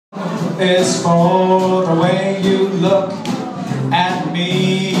is for the way you look at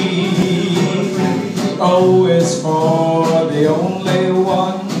me. O is for the only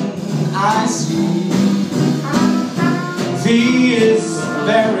one I see. V is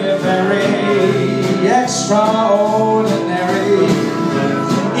very, very extraordinary.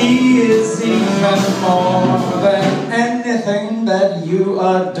 E is even more than anything that you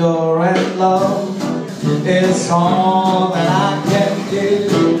adore and love. It's all that I can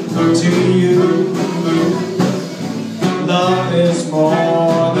give to you. Love is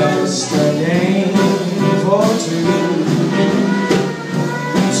more than just a game for two.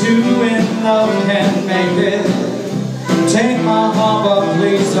 Two in love can make it. Take my heart, but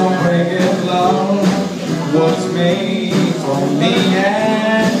please don't break it. Love was made for me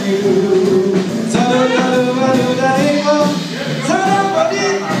and you.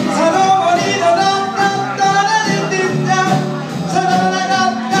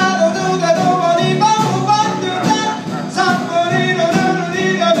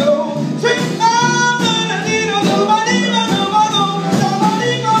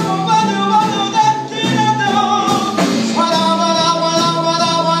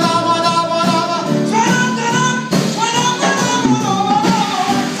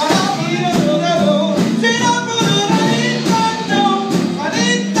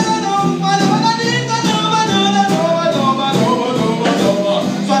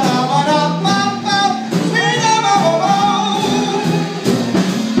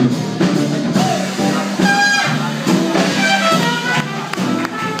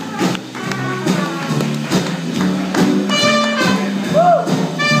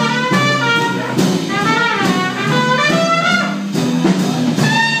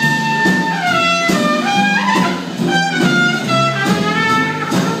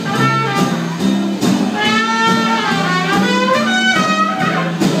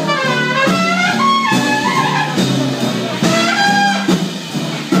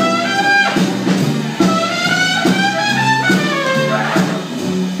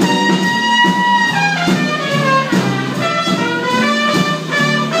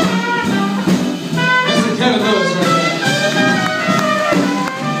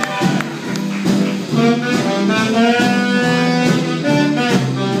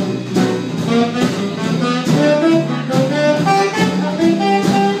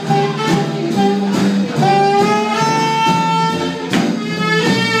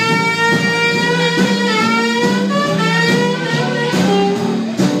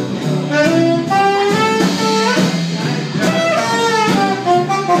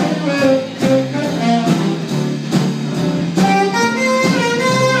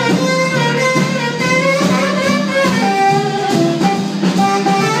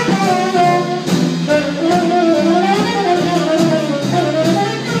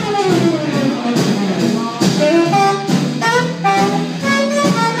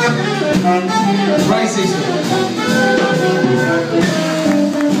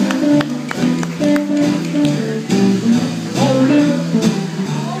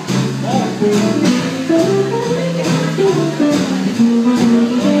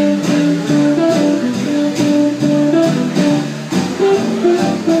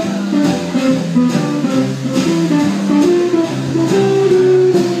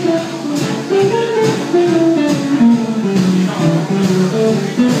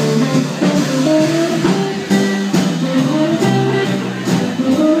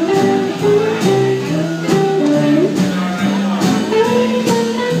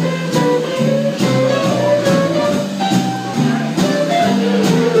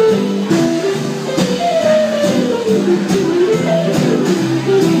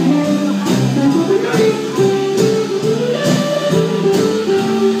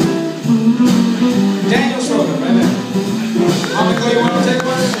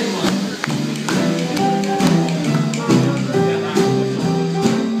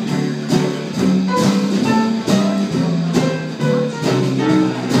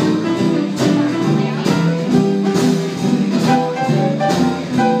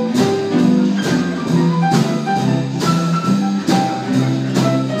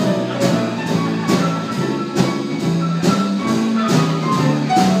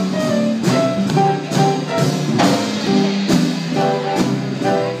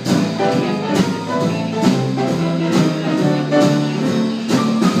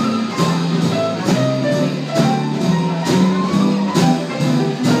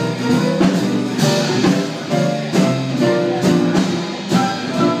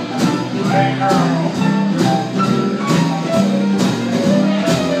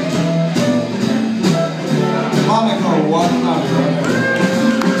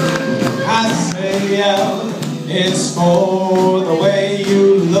 Diel. It's for the way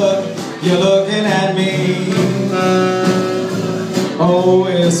you look, you're looking at me. O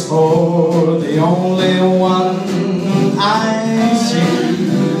is for the only one I see.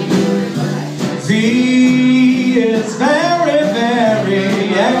 V is very,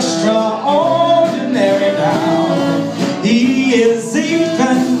 very extraordinary now. E is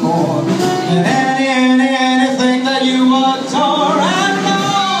even more than anything that you adore. And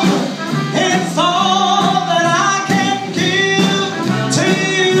love, it's all that I can give to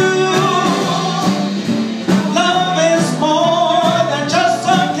you. Love is more than just a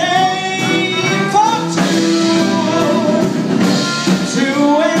game for two. Two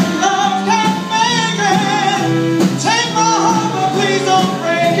in love can make it. Take my heart, but please don't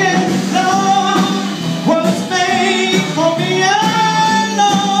break it. Love was made for me, and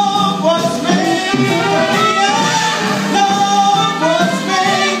love was made for me, and love was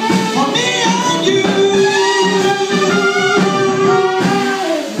made for me and you.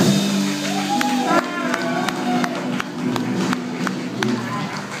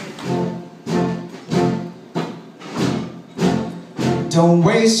 Don't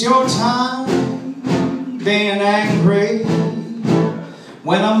waste your time being angry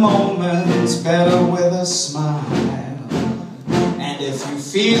when a moment's better with a smile. And if you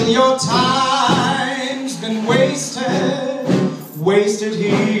feel your time's been wasted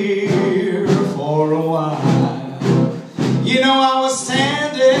here for a while. You know, I was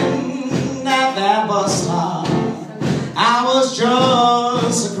standing at that bus stop. I was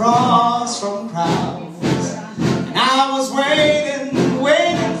just across from crowds, and I was waiting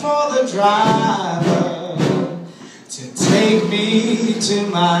for the driver to take me to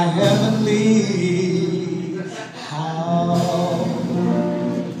my heavenly house.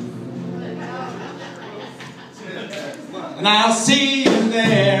 And I'll see you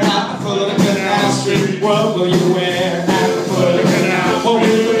there at the foot of Canal Street. What will you wear at the foot of Canal? What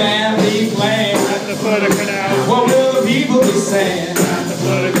will the band be playing at the foot of Canal? What will the people be saying at the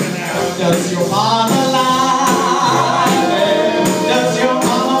foot of Canal? Does your father lie there? Does your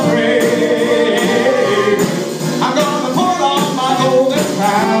mama pray? I'm gonna put on my golden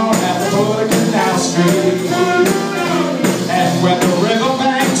crown at the foot of Canal Street. And when the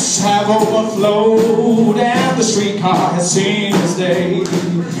riverbanks have overflowed and the streetcar has seen its day,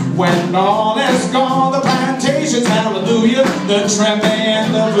 when all is gone, the plantations, hallelujah, the trempe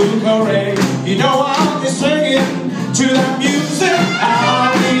and the bouquet, you know I'll be singing to the music.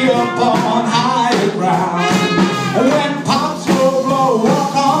 I'll be up on higher ground. When pops will blow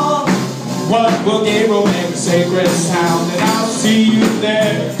up on, what will Gabriel make a sacred sound? And I'll see you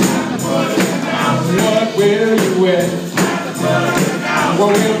there. What will you wear? What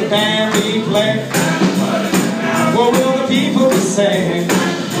will the band be playing? What will the people be saying?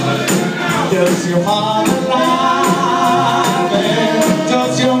 Does your father lie there?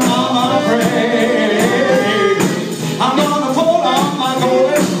 Does your mama pray? I'm gonna put on my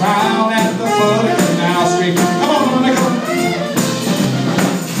golden crown at the foot of Canal Street. Come on, come on.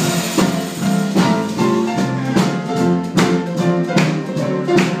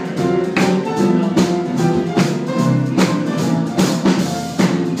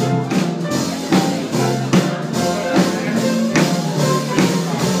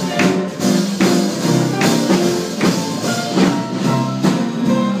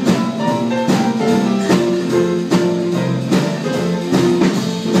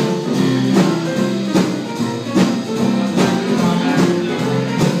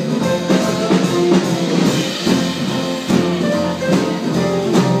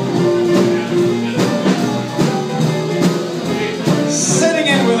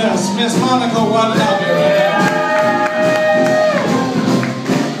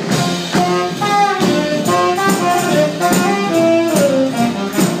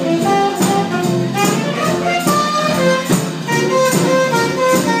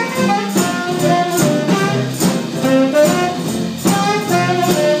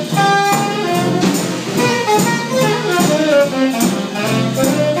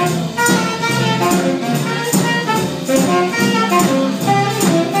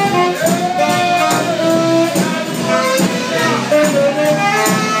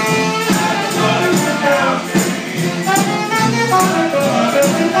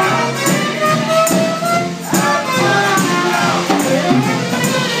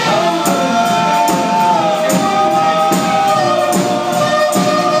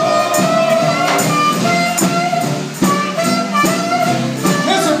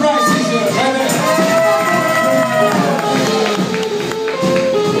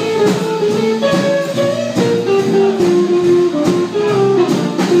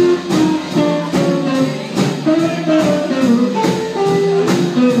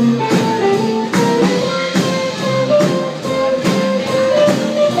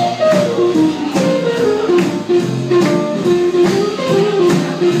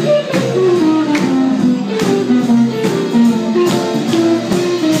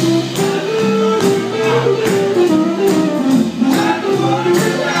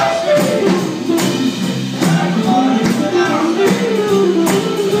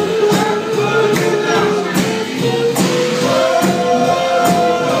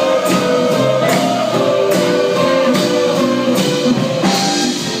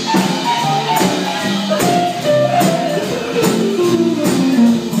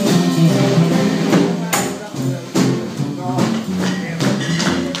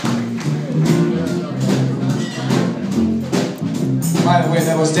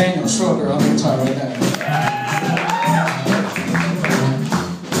 was Daniel Schroeder on the guitar right there.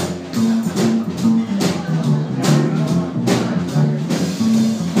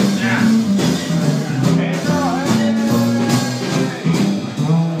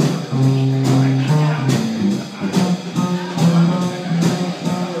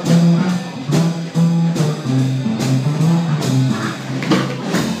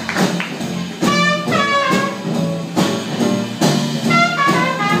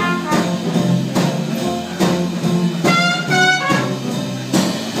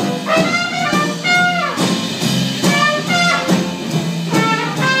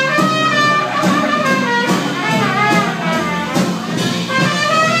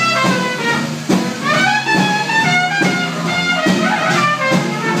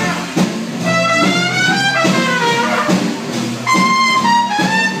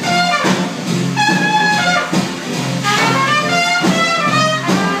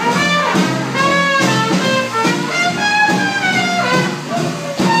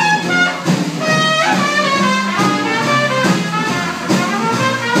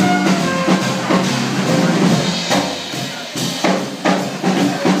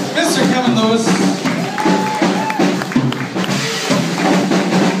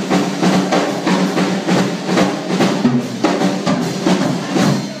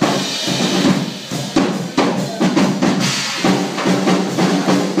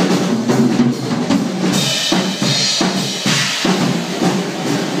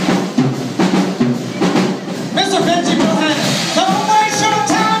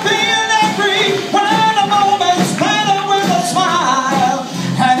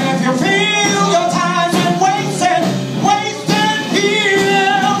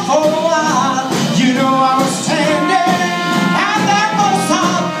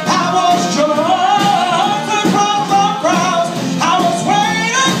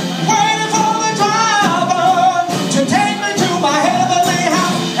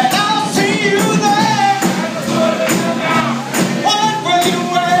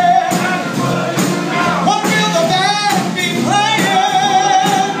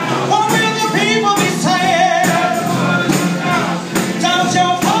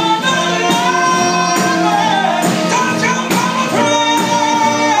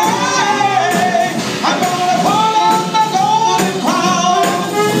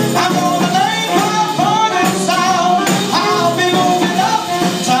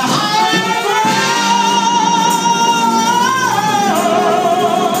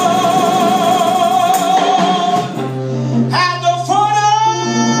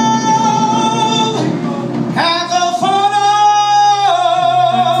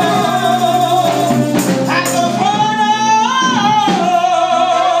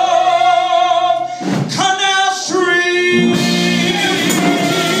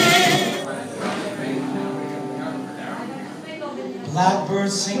 Blackbird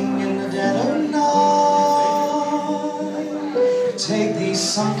sing in the dead of night. Take these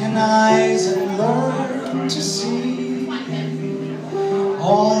sunken eyes and learn to see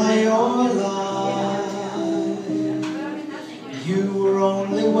all your life. You were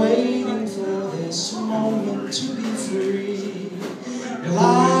only waiting for this moment to be free.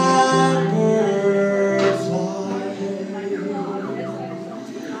 Blackbird fly.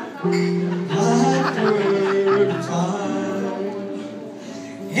 Blackbird fly.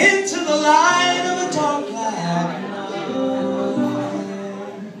 Into the light of a dark black night.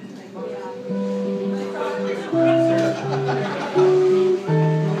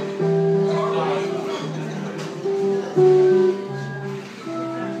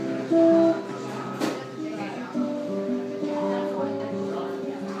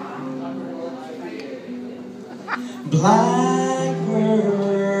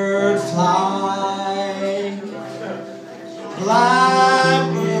 Blackbird fly.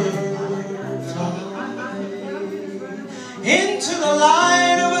 Blackbird into the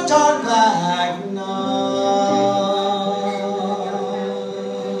light of a dark black night.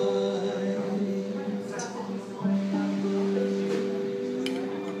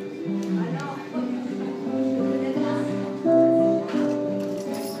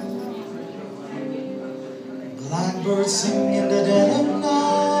 Blackbird sing in the dead of night.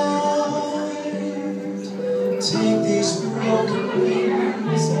 Take these broken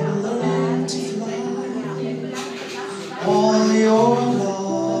wings and learn to fly. All your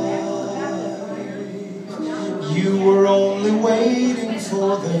life, you were only waiting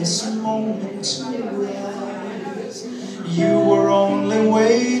for this moment to rise. You were only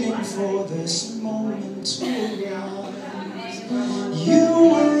waiting for this moment to rise. You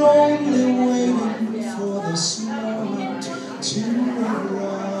were only waiting for this moment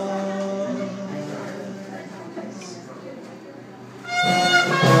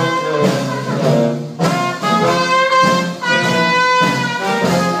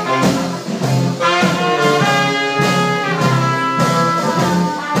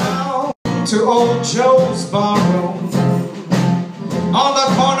on the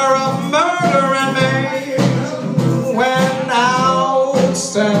corner of Murder and Main, when out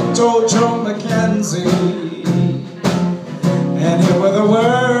stepped old Joe Mackenzie, and here were the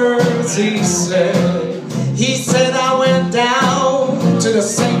words he said. He said, I went down to the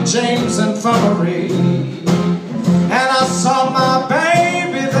St. James Infirmary, and I saw my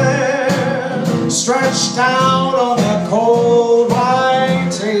baby there, stretched out on that cold white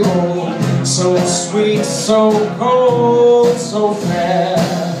table, so sweet, so cold, so fair.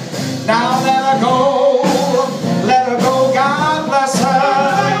 Now let her go, God bless her,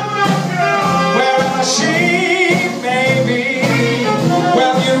 wherever she may be.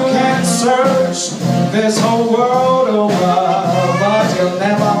 Well, you can search this whole world over, but you'll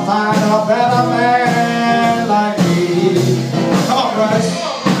never find a better man like me. Come on, Bryce.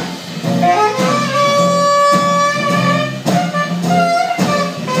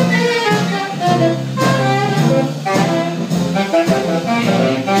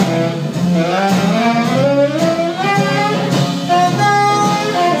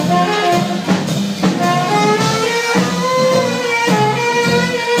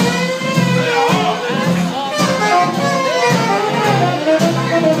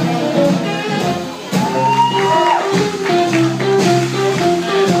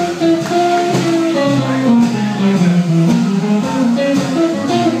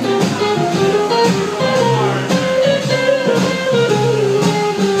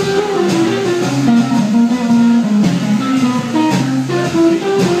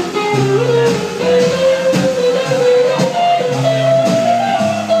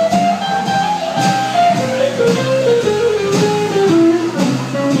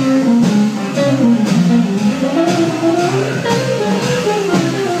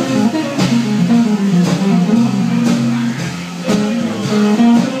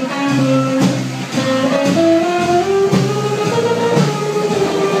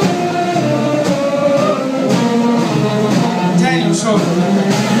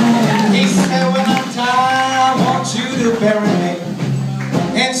 He said, when I die, I want you to bury me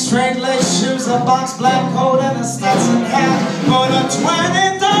in straight lace shoes, a box black coat, and a Stetson hat. Put a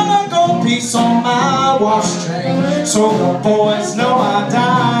 $20 gold piece on my wash chain, so the boys know I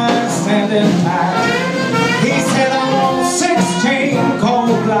died standing pat. He said, I want 16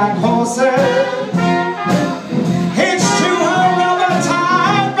 cold black horses hitched to a rubber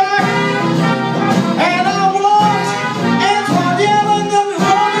tie back, and I want Antoine, Diel, and the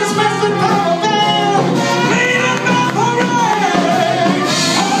Orleans Misfits power band leading the parade.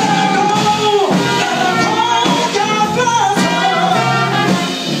 Oh, God bless her,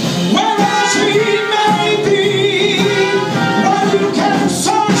 wherever she may be. Well, you can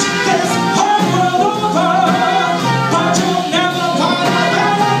search this whole world over, but you'll never find a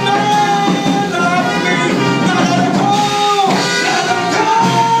better man like me. Now let her go, God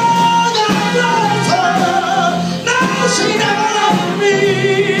bless her. No, she never loved me.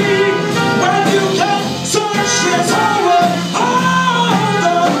 Well, you can search this whole world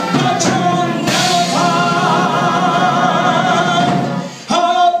over, but you'll never find a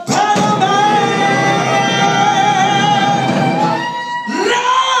better man like me.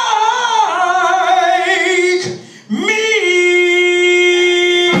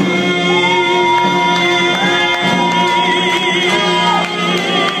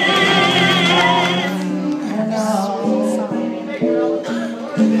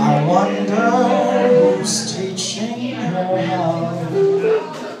 I wonder who's teaching her how.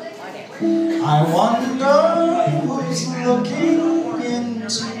 I wonder who's looking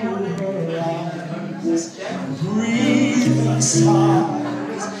into her eyes, breathing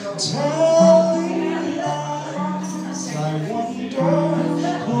sighs, telling lies. I wonder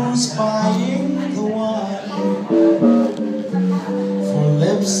who's buying the wine for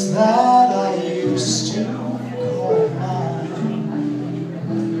lips that I used to call mine.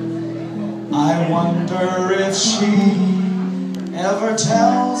 I wonder if she ever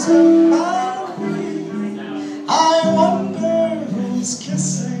tells about me. I wonder who's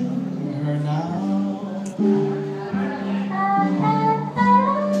kissing her now.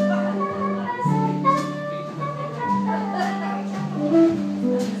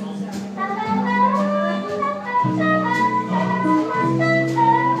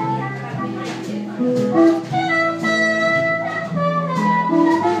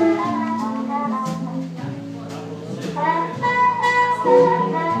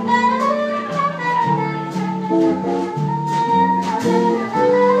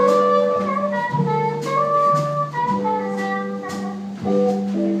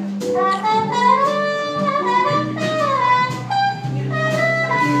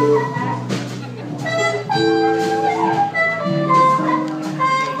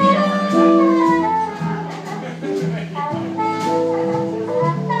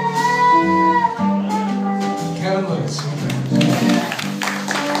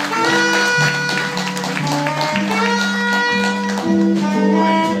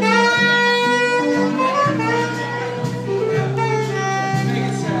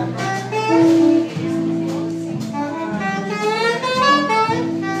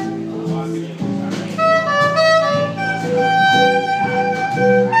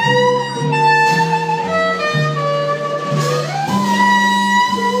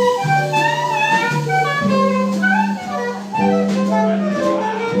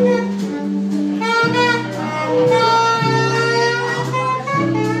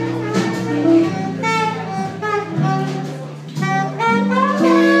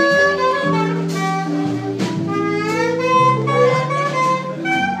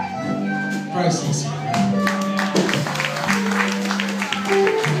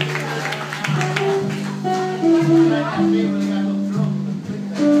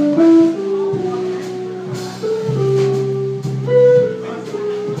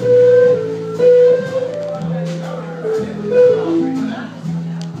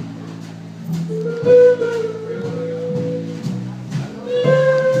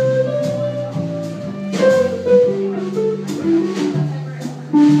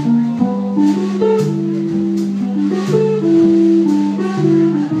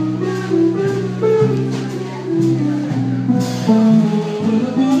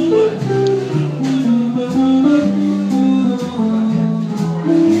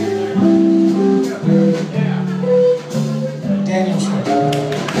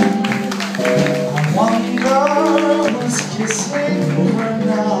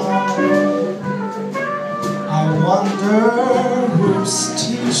 wonder who's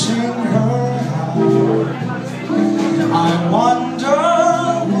teaching her how. I wonder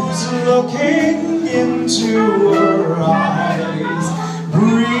who's looking into her eyes.